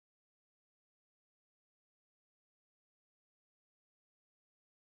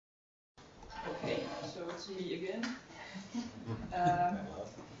so it's me again.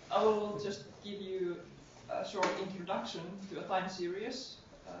 I will just give you a short introduction to a time series.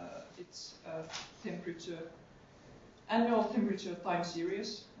 It's a annual temperature time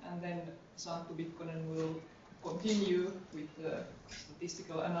series, and then Santtu Mikkonen will continue with the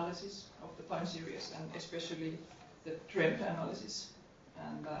statistical analysis of the time series, and especially the trend analysis,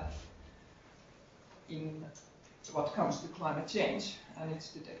 and in what comes to climate change and its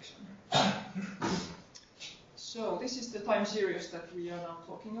detection. So this is the time series that we are now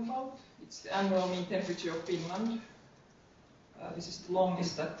talking about. It's the annual mean temperature of Finland. This is the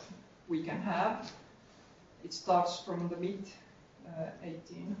longest that we can have. It starts from the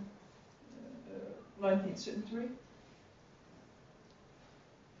mid-19th century.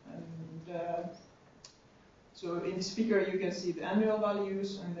 And so in this figure you can see the annual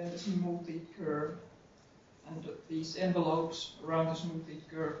values and then the smoothed curve. And these envelopes around the smoothed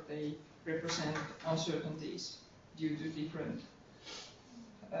curve, they represent uncertainties due to different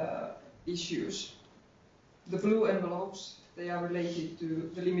issues. The blue envelopes, they are related to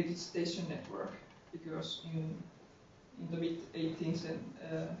the limited station network, because in the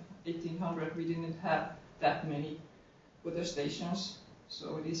mid-1800 we didn't have that many weather stations,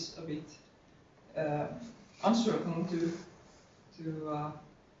 so it is a bit uncertain to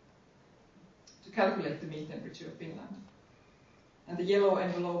calculate the mean temperature of Finland. And the yellow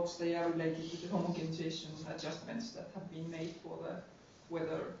envelopes, they are related to the homogenization adjustments that have been made for the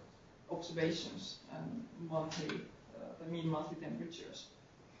weather observations and the mean monthly temperatures.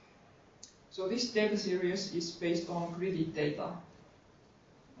 So this data series is based on gridded data.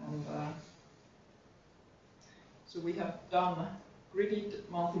 And so we have done gridded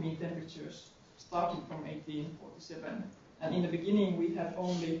monthly mean temperatures starting from 1847. And in the beginning we had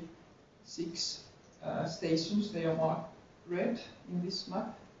only 6 stations. They are marked red in this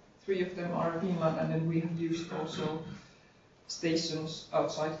map. 3 of them are Finland, and then we have used also stations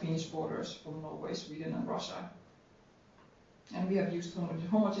outside Finnish borders from Norway, Sweden and Russia. And we have used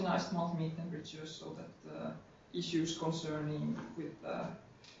homogenized monthly mean temperatures so that issues concerning with the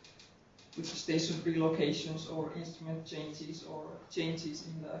station relocations or instrument changes or changes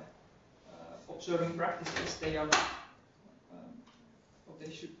in the observing practices, they are not, or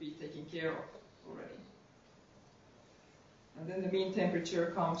they should be taken care of already. And then the mean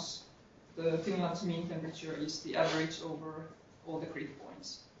temperature comes, Finland's mean temperature is the average over all the grid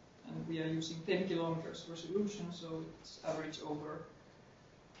points. And we are using 10 kilometers resolution, so it's average over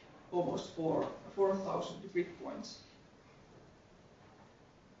almost 4,000 grid points.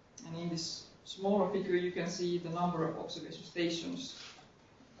 And in this smaller figure you can see the number of observation stations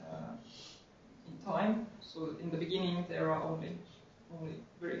in time. So in the beginning there are only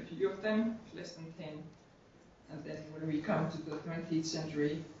very few of them, less than 10. And then when we come to the 20th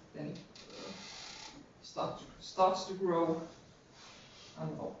century, then it starts to grow.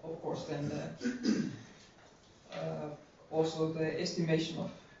 And of course then also the estimation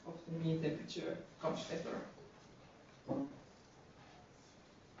of the mean temperature comes better.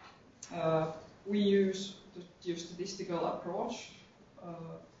 We use the geostatistical approach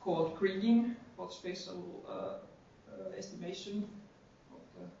called gridding for spatial estimation of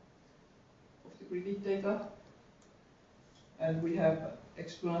the gridded data. And we have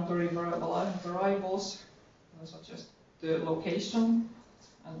explanatory variables such as the location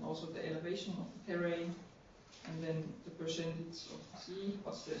and also the elevation of the terrain, and then the percentage of the sea,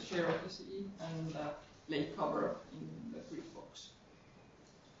 what's the share of the sea, and lake cover in the grid box.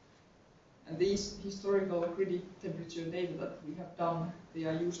 And these historical gridded temperature data that we have done, they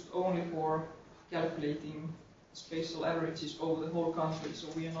are used only for calculating spatial averages over the whole country, so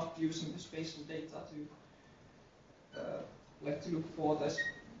we are not using the spatial data to look for the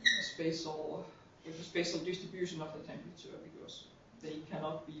spatial distribution of the temperature, because they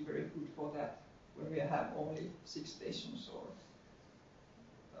cannot be very good for that when we have only 6 stations or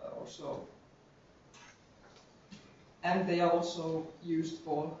so. And they are also used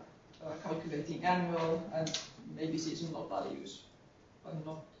for calculating annual and maybe seasonal values, but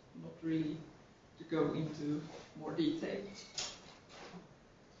not really to go into more detail.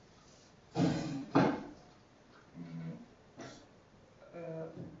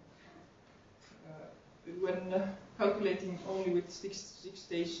 When calculating only with six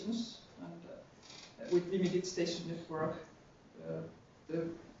stations and with limited station network, the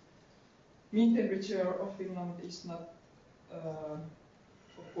mean temperature of Finland is not,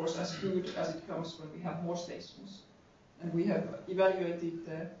 of course, as good as it comes when we have more stations. And we have evaluated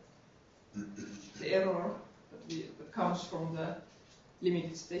the error that comes from the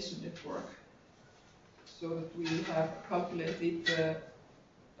limited station network, so that we have calculated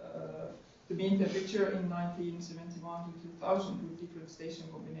the the mean temperature in 1971 to 2000 with different station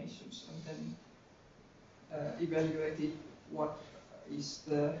combinations, and then evaluated what is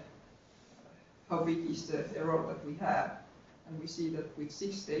how big is the error that we have. And we see that with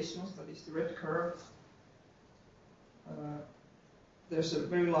 6 stations, that is the red curve, there's a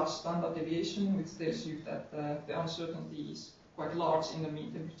very large standard deviation, which tells you that the uncertainty is quite large in the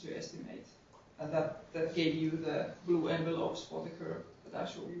mean temperature estimate. And that gave you the blue envelopes for the curve that I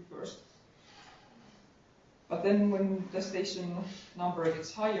showed you first. But then when the station number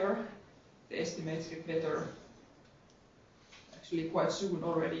gets higher, the estimates get better, actually quite soon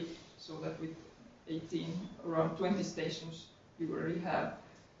already, so that with 18, around 20 stations, you already have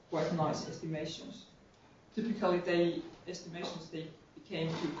quite nice estimations. Typically, estimations became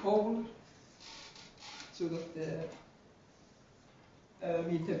too cold, so that the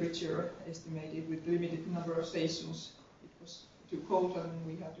mean temperature estimated with limited number of stations, it was too cold, and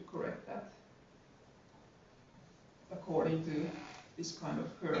we had to correct that according to this kind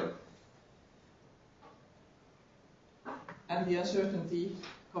of curve. And the uncertainty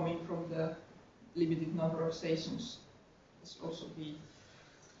coming from the limited number of stations has also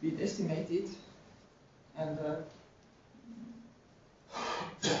been estimated, and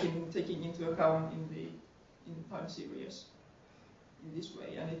taking into account in the time series in this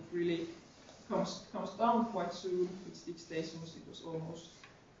way, and it really comes down quite soon. With 6 stations, it was almost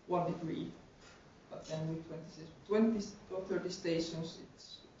 1 degree, but then with 20 or 30 stations,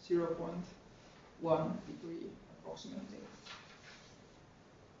 it's 0.1 degree approximately.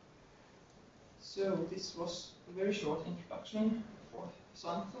 So this was a very short introduction for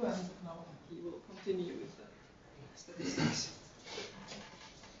Santtu, and now he will continue with the statistics.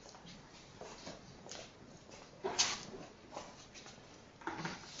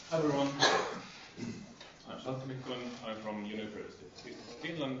 Hi everyone, I'm Hanna Mäkelä. I'm from University of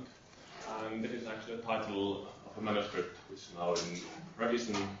Finland, and this is actually a title of a manuscript which is now in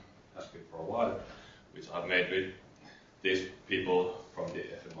revision, has been for a while, which I've made with these people from the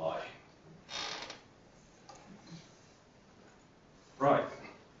FMI. Right.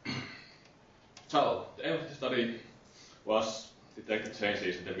 So, the aim of the study was to detect the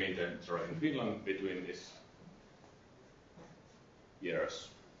changes in the mean temperature in Finland between these years.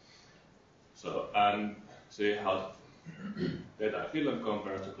 So, and see how data in Finland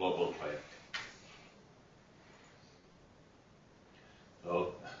compares to global trend.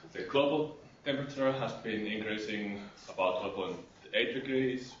 So, the global temperature has been increasing about 12.8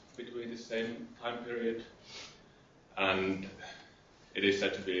 degrees between the same time period, and it is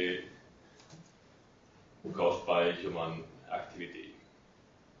said to be caused by human activity.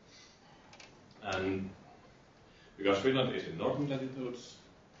 And because Finland is in northern latitudes,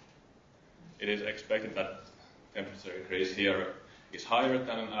 it is expected that temperature increase here is higher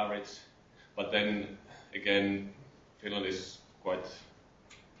than an average, but then again, Finland is quite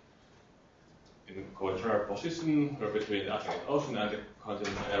in a quite rare position. We're between the Atlantic Ocean and the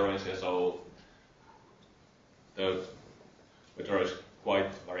continental areas here, so the weather is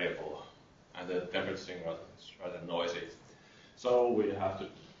quite variable, and the temperature is rather noisy. So we have to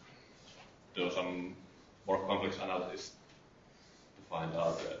do some more complex analysis to find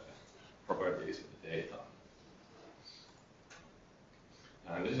out the properties in the data.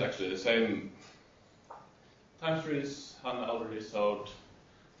 And this is actually the same time series Hanna already showed.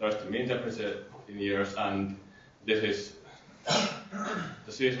 There's the mean temperature in years, and this is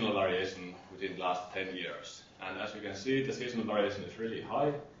the seasonal variation within the last 10 years. And as you can see, the seasonal variation is really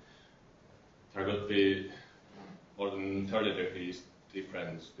high. There could be more than 30 degrees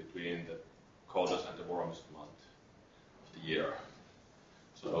difference between the coldest and the warmest month of the year.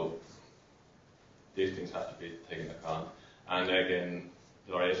 So these things have to be taken into account. And again,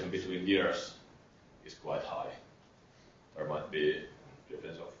 the variation between years is quite high. There might be a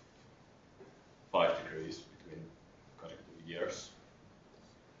difference of 5 degrees between consecutive years.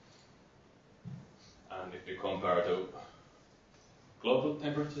 And if we compare to global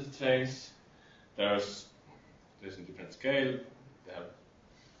temperature change, there's a different scale. They have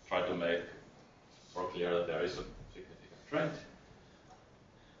tried to make more clear that there is a significant trend.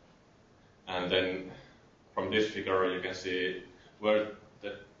 And then from this figure you can see where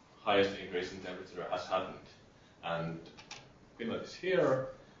the highest increase in temperature has happened. And Finland is here,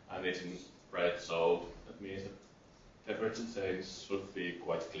 and it's in red, so that means that temperature change should be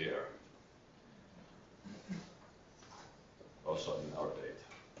quite clear. Also in our data.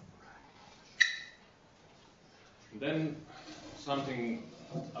 And then something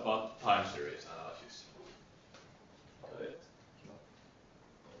about time series analysis. Okay.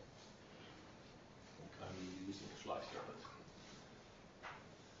 I'm using a slide here, but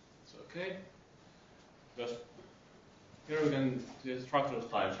it's okay. Because here we can see the structure of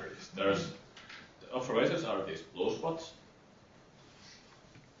time series. There's the observations are these blue spots,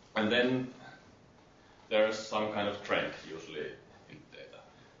 and then there's some kind of trend usually in data.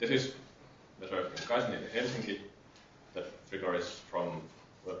 This is measured in Kaisaniemi in Helsinki. That figure is from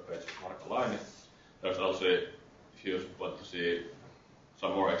webpage of Marko Laine. There's also, if you want to see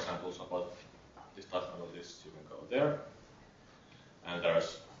some more examples about this type of analysis, you can go there. And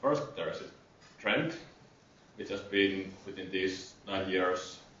first there is a trend, which has been within these 9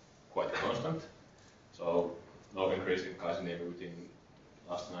 years quite constant. So no increase in Kaisaniemi within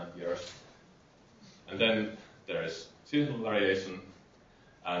the last 9 years. And then there is seasonal variation,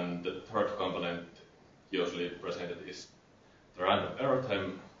 and the third component usually presented is the random error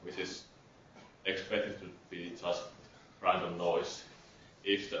term, which is expected to be just random noise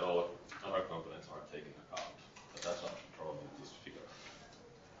if the all other components are taken account. But that's not drawn in this figure.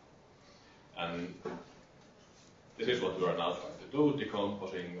 And this is what we are now trying to do,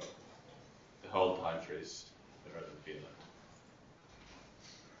 decomposing the whole time series measured in Finland.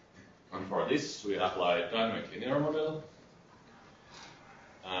 And for this, we apply dynamic linear model.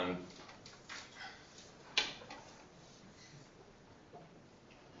 And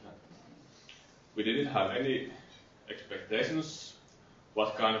we didn't have any expectations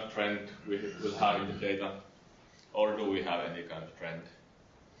what kind of trend we will have in the data, or do we have any kind of trend.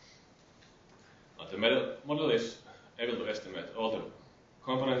 But the model is able to estimate all the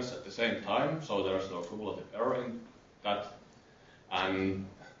components at the same time, so there is no cumulative error in that, and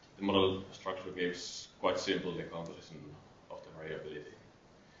the model structure gives quite simple decomposition of the variability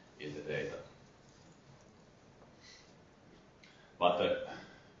in the data. But the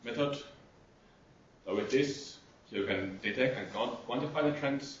method, so with this, you can detect and quantify the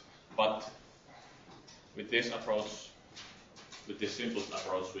trends, but with this approach, with this simplest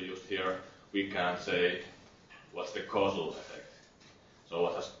approach we used here, we can't say what's the causal effect. So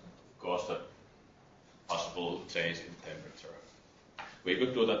what has caused a possible change in temperature. We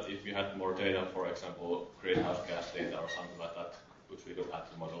could do that if we had more data, for example, greenhouse gas data or something like that, which we could add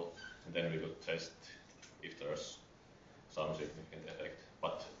to the model, and then we could test if there's some significant effect.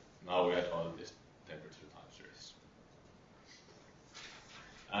 But now we had only this temperature time series.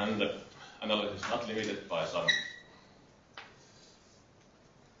 And the analysis is not limited by some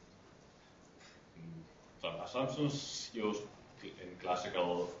assumptions used in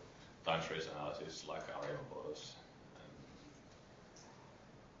classical time series analysis like area models and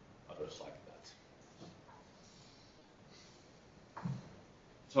others like that.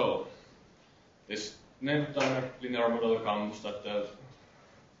 So this name dynamic linear model comes that the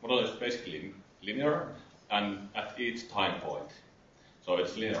model is basically linear and at each time point. So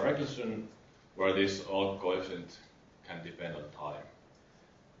it's linear regression where this all coefficient can depend on time.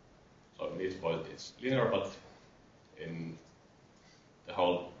 So in each point it's linear, but in the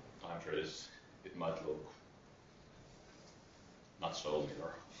whole time series it might look not so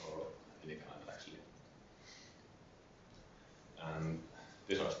linear or any kind actually. And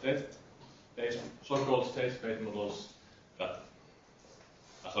these are so-called state-space models that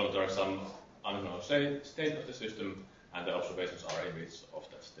assume there is some unknown state of the system and the observations are images of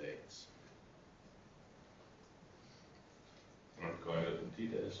that state. I'm not going into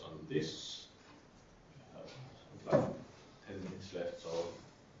details on this. We have like 10 minutes left, so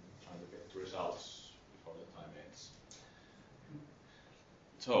I'm trying to get the results before the time ends.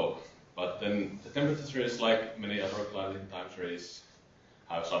 So, but then the temperature series, like many other climbing time series,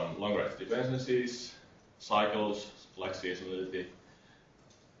 have some long-range dependencies, cycles like seasonality,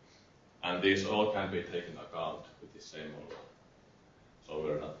 and these all can be taken account with the same model. So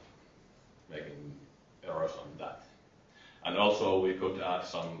we're not making errors on that. And also we could add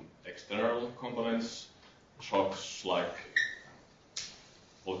some external components, shocks like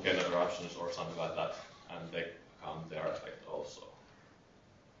volcano eruptions or something like that, and take account their effect also.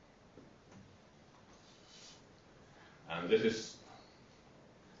 And this is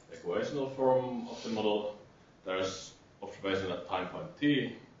the equational form of the model. There's observation at time point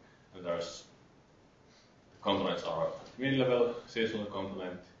t, and there's the components are at mean level, seasonal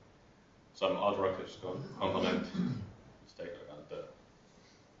component, some autoregressive component, let's take account the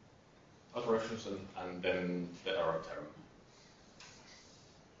autoregressive, and then the error term.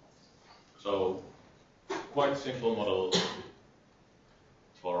 So quite simple model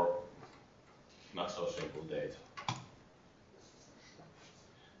for not so simple data.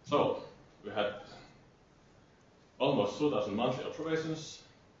 So we had almost 2,000 monthly observations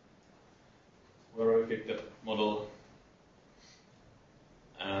where we fit the model,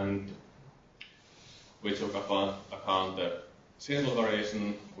 and we took account the seasonal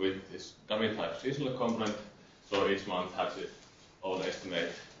variation with this dummy type seasonal component, so each month has its own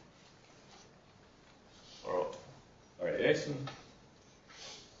estimate for variation.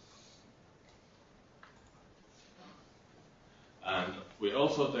 And we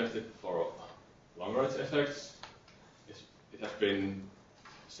also tested for longer range effects. It has been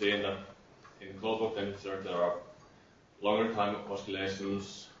seen that in global temperature there are longer time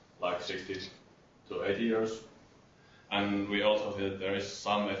oscillations, like 60 to 80 years. And we also see that there is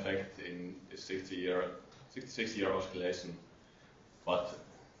some effect in this 66-year oscillation, but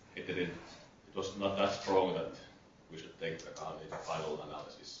it was not that strong that we should take account in the final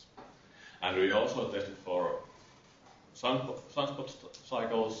analysis. And we also tested for sunspot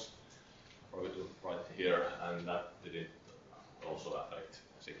cycles, I forgot to write here, and that didn't also affect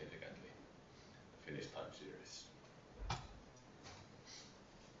significantly the Finnish time series.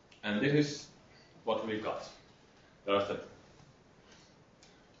 And this is what we got. There's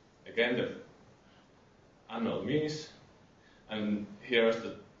again the annual means, and here's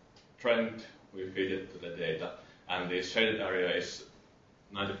the trend we feed it to the data, and the shaded area is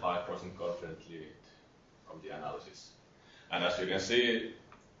 95% confidence limit from the analysis. And as you can see,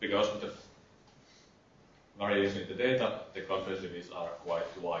 because of the variation in the data, the confidence limits are quite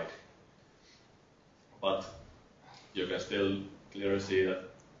wide. But you can still clearly see that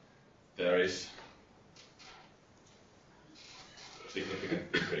there is a significant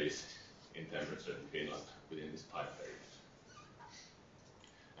increase in temperature in Finland within this time period.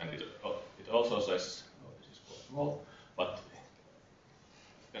 And it also says, oh, this is quite small, but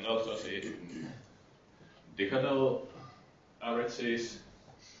you can also see decadal averages,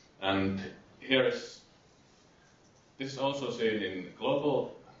 and this is also seen in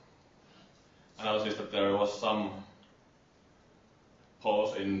global analysis that there was some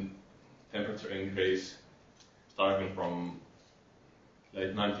pause in temperature increase starting from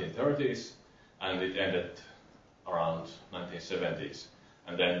late 1930s, and it ended around 1970s,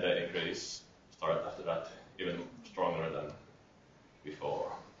 and then the increase started after that even stronger than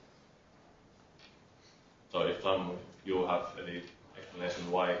before. So if some of you have any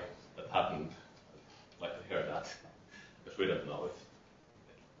explanation why that happened, I'd like to hear that, because we don't know it.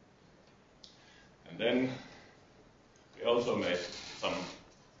 And then we also made some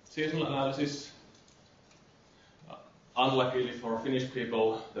seasonal analysis. Unluckily for Finnish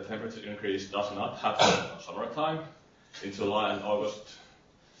people, the temperature increase does not happen in summertime. In July and August,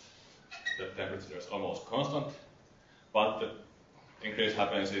 the temperature is almost constant, but the increase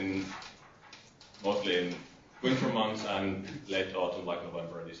happens mostly in winter months and late autumn, like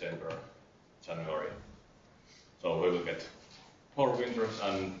November, December, January. So we will get poor winters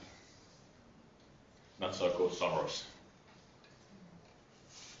and not so good summers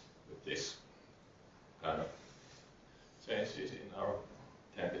with this kind of changes in our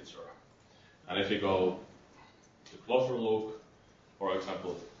temperature. And if you go to closer look, for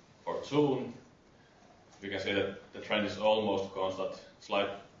example, for June, we can see that the trend is almost constant, slight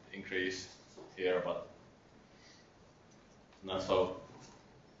increase here, but not so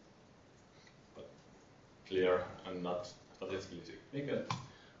clear and not statistically significant.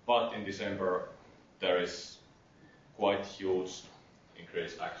 But in December, there is quite huge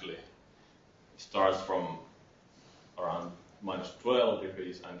increase actually. It starts from around -12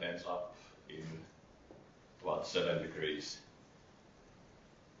 degrees and ends up in about 7 degrees.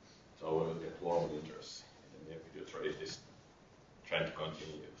 So we will get warm winters in the near future if this trend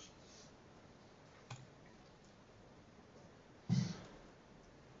continues.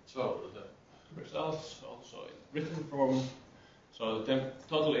 So the results also in written form. So the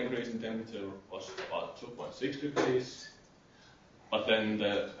total increase in temperature was about 2.6 degrees, but then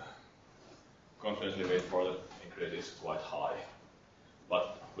the confidence limit for the increase is quite high.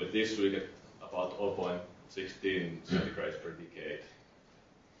 But with this we get about 0.16 centigrades per decade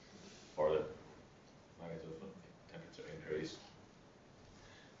for the magnitude of temperature increase.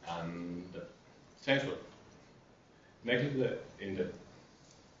 And the change was negative in the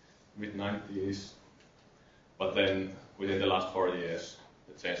mid-90s, but then within the last 4 years,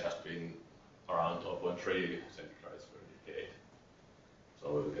 the change has been around 0.3 centigrades per decade.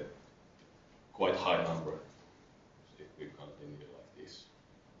 So we will get quite high number if we continue like this.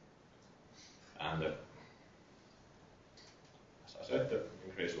 And as I said, the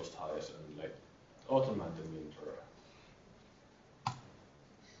increase was highest in late autumn and the winter.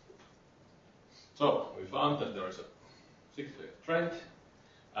 So we found that there is a significant trend,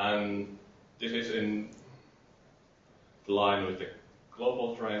 and this is in line with the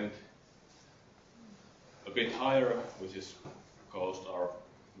global trend, a bit higher, which is caused our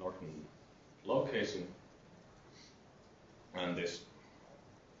northern location. and this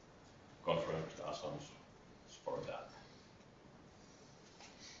confirms the assumptions for that.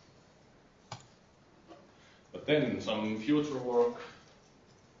 But then some future work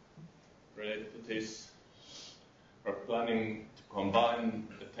related to this. We're planning to combine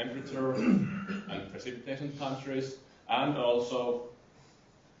the temperature and precipitation time series, and also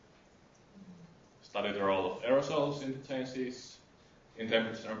study the role of aerosols in the changes in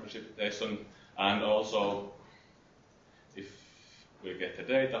temperature and precipitation, and also, if we get the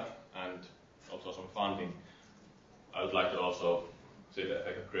data and also some funding, I would like to also see the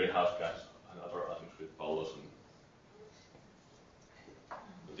effect of greenhouse gas and other atmospheric pollution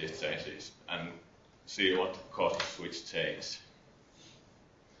with these changes, and see what causes which change,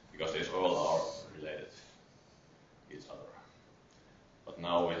 because these all are related to each other. But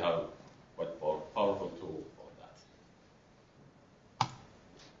now we have quite powerful tool for that.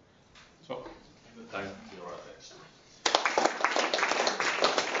 So, thank you for your attention.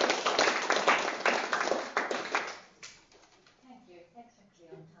 Thank you. Exactly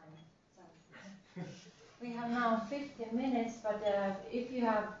on time. So, we have now 15 minutes, but if you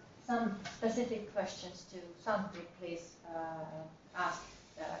have some specific questions to Santeri, please ask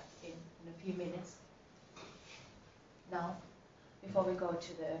in a few minutes now, before we go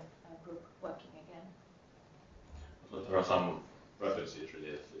to the group working again. So there are some references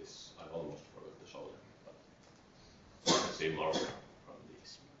related to this. I almost forgot to show them, but you can see more from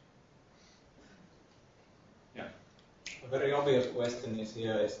these. Yeah. A very obvious question is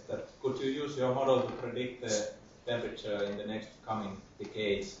that could you use your model to predict the temperature in the next coming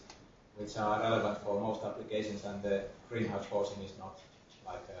decades, which are relevant for most applications, and the greenhouse forcing is not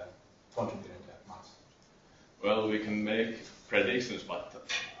contributing that much? Well, we can make predictions, but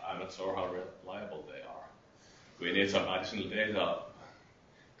I'm not sure how reliable they are. We need some additional data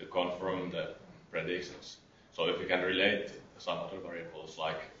to confirm the predictions. So if we can relate some other variables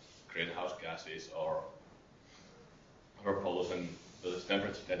like greenhouse gases or other pollution to this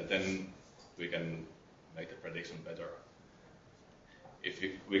temperature data, then we can make the prediction better. If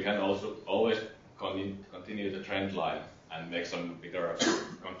we can also always continue the trend line and make some bigger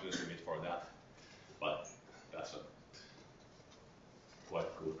confidence limit for that, but that's a quite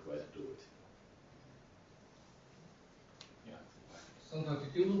good way to do it. Yeah. So now,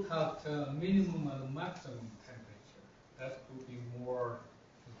 did you look at minimum and maximum temperature? That would be more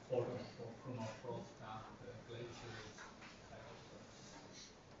important for permafrost and glaciers.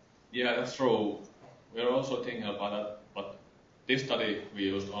 Yeah, that's true. We're also thinking about that, but this study we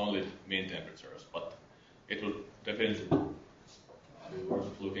used only mean temperatures, but it would definitely be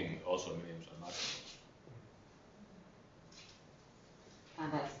worth looking also minimums and maximums.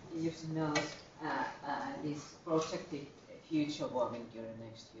 And as you know, this projected future warming during the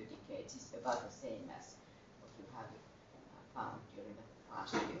next few decades is about the same as what you have found during the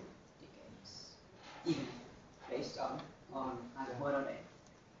past few decades, even based on kind of modeling.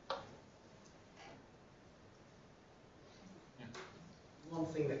 One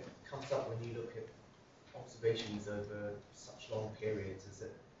thing that comes up when you look at observations over such long periods is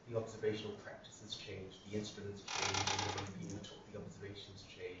that the observational practices change, the instruments change, and the way people took the observations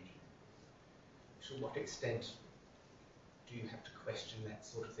change. To what extent do you have to question that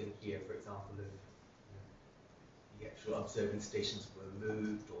sort of thing here? For example, if the actual observing stations were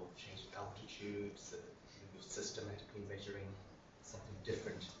moved or changed altitudes, you're systematically measuring something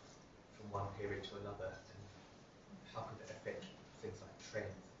different from one period to another, and how could that affect things like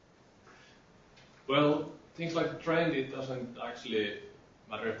trends? Well, things like the trend, it doesn't actually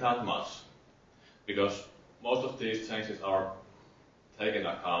matter that much, because most of these changes are taken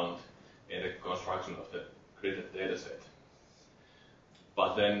account in the construction of the gridded dataset.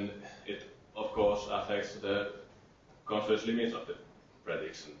 But then it, of course, affects the confidence limits of the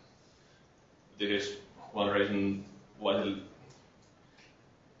prediction. This is one reason why the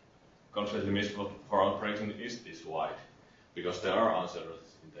confidence limits for our prediction is this wide, because there are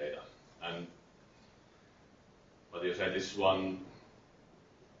uncertainties in data. And what you said is one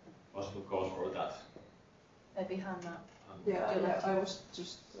possible cause for that. Maybe Hanna. Yeah, I was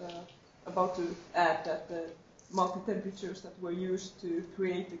just about to add that the multi-temperatures that were used to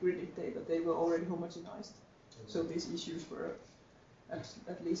create the gridded data, they were already homogenized. So these issues were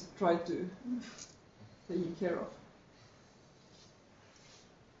at least tried to taken care of.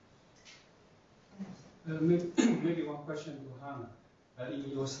 Maybe one question to Hanna. In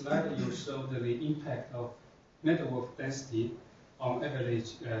your slide, you showed the impact of network density on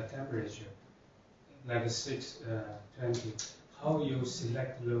average temperature, like 620. How you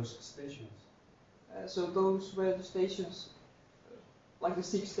select those stations? So those were the stations, like the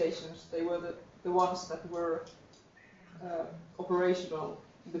 6 stations. They were the ones that were operational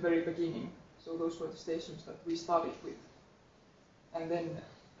in the very beginning. So those were the stations that we started with. And then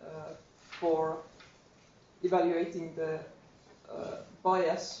for evaluating the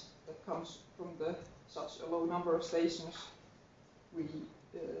bias that comes from such a low number of stations, we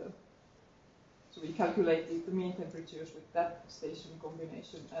calculated the mean temperatures with that station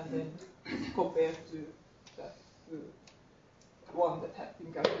combination and then compared to the one that had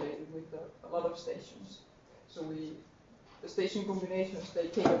been calculated with a lot of stations. So the station combinations, they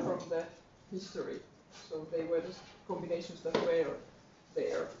came from the history. So they were the combinations that were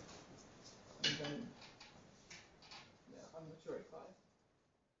there. And then